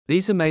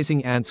These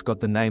amazing ants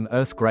got the name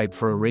earth grape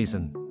for a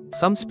reason.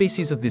 Some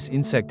species of this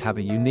insect have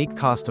a unique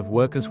caste of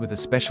workers with a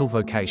special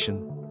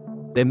vocation.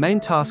 Their main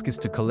task is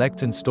to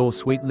collect and store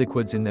sweet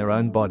liquids in their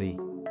own body.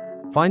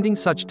 Finding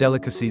such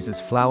delicacies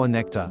as flower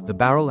nectar, the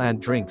barrel ant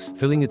drinks,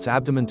 filling its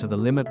abdomen to the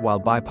limit while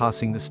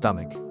bypassing the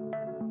stomach.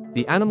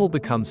 The animal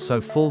becomes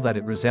so full that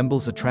it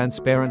resembles a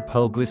transparent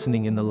pearl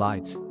glistening in the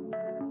light.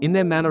 In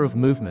their manner of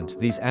movement,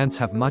 these ants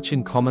have much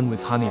in common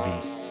with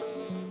honeybees.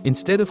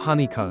 Instead of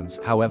honeycombs,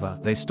 however,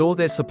 they store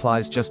their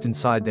supplies just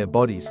inside their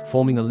bodies,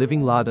 forming a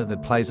living larder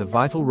that plays a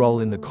vital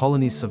role in the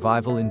colony's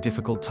survival in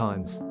difficult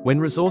times. When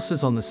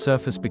resources on the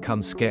surface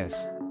become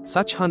scarce,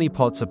 such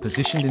honeypots are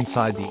positioned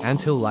inside the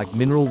anthill-like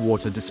mineral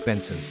water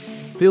dispensers.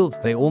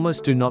 Filled, they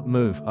almost do not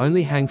move,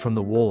 only hang from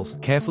the walls,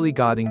 carefully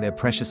guarding their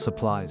precious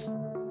supplies.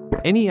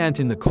 Any ant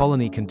in the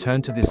colony can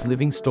turn to this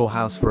living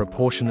storehouse for a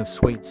portion of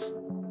sweets.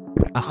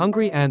 A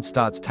hungry ant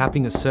starts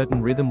tapping a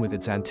certain rhythm with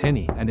its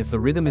antennae, and if the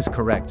rhythm is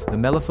correct, the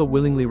mellifer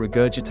willingly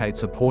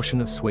regurgitates a portion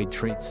of sweet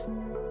treats.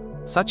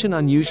 Such an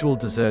unusual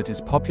dessert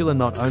is popular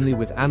not only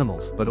with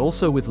animals but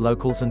also with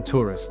locals and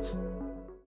tourists.